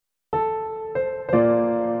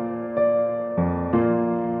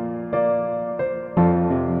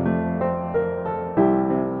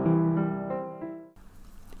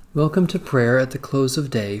Welcome to prayer at the close of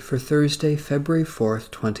day for Thursday, February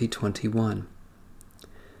 4th, 2021.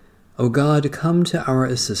 O God, come to our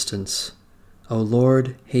assistance. O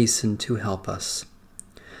Lord, hasten to help us.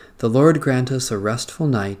 The Lord grant us a restful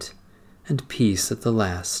night and peace at the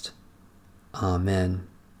last. Amen.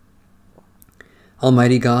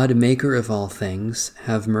 Almighty God, maker of all things,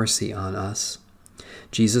 have mercy on us.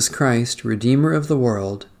 Jesus Christ, Redeemer of the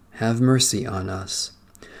world, have mercy on us.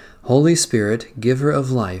 Holy Spirit, giver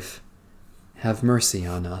of life, have mercy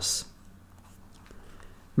on us.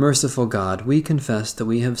 Merciful God, we confess that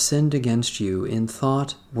we have sinned against you in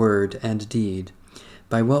thought, word, and deed,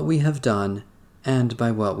 by what we have done and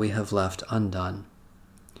by what we have left undone.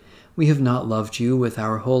 We have not loved you with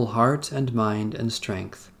our whole heart and mind and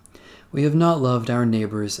strength. We have not loved our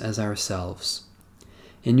neighbors as ourselves.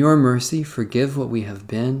 In your mercy, forgive what we have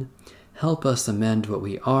been, help us amend what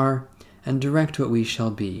we are, and direct what we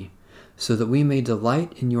shall be, so that we may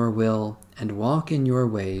delight in your will and walk in your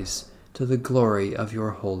ways to the glory of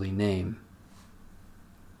your holy name.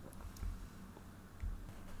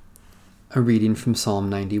 A reading from Psalm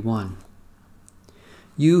 91.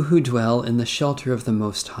 You who dwell in the shelter of the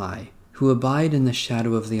Most High, who abide in the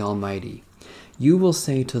shadow of the Almighty, you will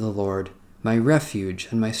say to the Lord, my refuge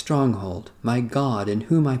and my stronghold, my God in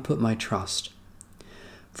whom I put my trust.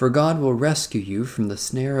 For God will rescue you from the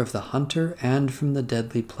snare of the hunter and from the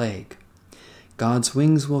deadly plague. God's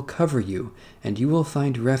wings will cover you, and you will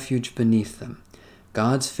find refuge beneath them.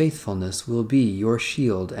 God's faithfulness will be your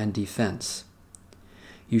shield and defense.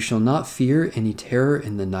 You shall not fear any terror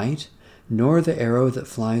in the night, nor the arrow that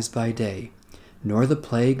flies by day, nor the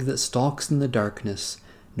plague that stalks in the darkness,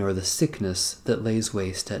 nor the sickness that lays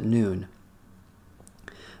waste at noon.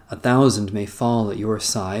 1,000 may fall at your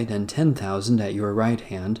side, and 10,000 at your right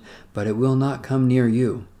hand, but it will not come near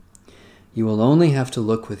you. You will only have to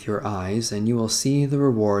look with your eyes, and you will see the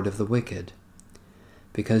reward of the wicked.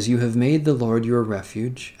 Because you have made the Lord your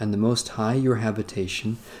refuge, and the Most High your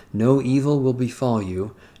habitation, no evil will befall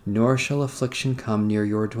you, nor shall affliction come near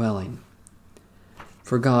your dwelling.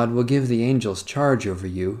 For God will give the angels charge over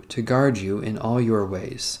you, to guard you in all your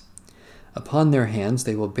ways. Upon their hands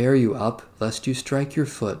they will bear you up, lest you strike your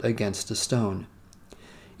foot against a stone.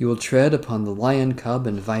 You will tread upon the lion cub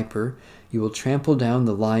and viper, you will trample down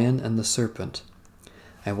the lion and the serpent.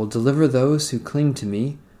 I will deliver those who cling to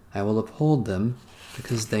me, I will uphold them,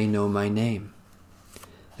 because they know my name.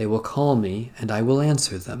 They will call me, and I will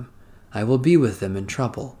answer them. I will be with them in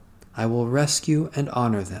trouble. I will rescue and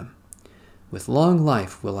honor them. With long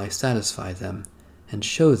life will I satisfy them, and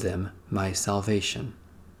show them my salvation.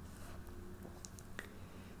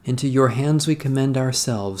 Into your hands we commend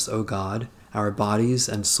ourselves, O God, our bodies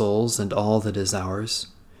and souls and all that is ours.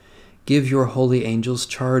 Give your holy angels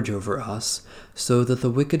charge over us, so that the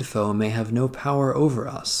wicked foe may have no power over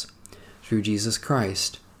us, through Jesus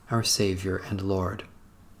Christ, our Savior and Lord.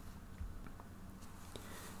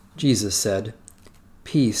 Jesus said,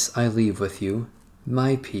 Peace I leave with you,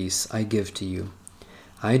 my peace I give to you.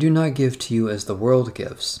 I do not give to you as the world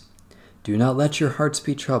gives. Do not let your hearts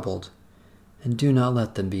be troubled, and do not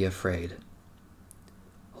let them be afraid.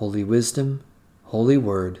 Holy wisdom, holy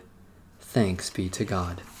word, thanks be to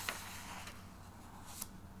God.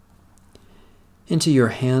 Into your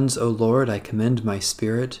hands, O Lord, I commend my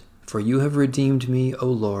spirit, for you have redeemed me, O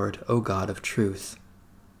Lord, O God of truth.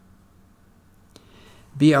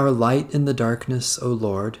 Be our light in the darkness, O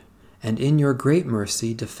Lord, and in your great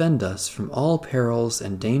mercy defend us from all perils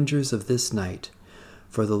and dangers of this night,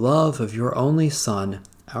 for the love of your only Son,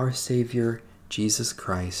 our Savior, Jesus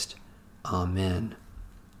Christ. Amen.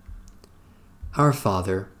 Our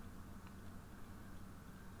Father,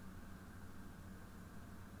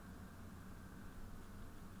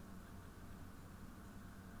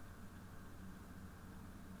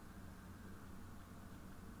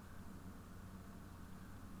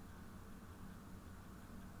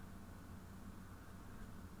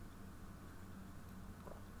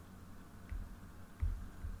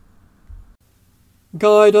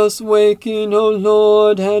 guide us waking, O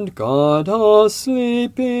Lord, and guard us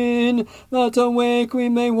sleeping, that awake we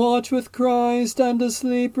may watch with Christ, and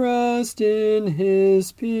asleep rest in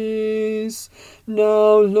his peace.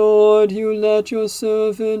 Now, Lord, you let your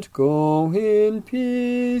servant go in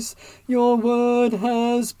peace. Your word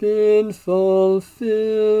has been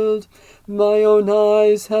fulfilled. My own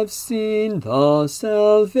eyes have seen the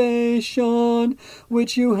salvation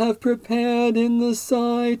which you have prepared in the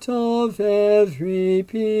sight of every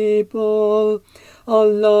people, a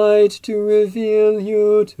light to reveal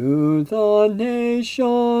you to the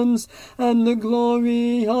nations, and the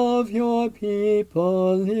glory of your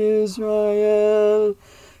people Israel.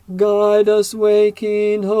 Guide us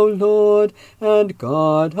waking, O Lord, and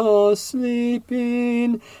guard us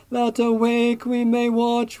sleeping, that awake we may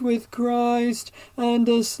watch with Christ, and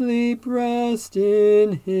asleep rest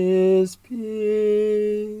in his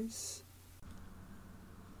peace.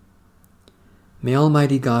 May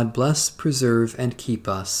Almighty God bless, preserve, and keep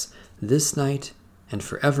us this night and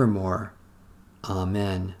forevermore.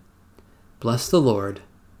 Amen. Bless the Lord.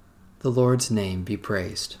 The Lord's name be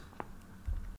praised.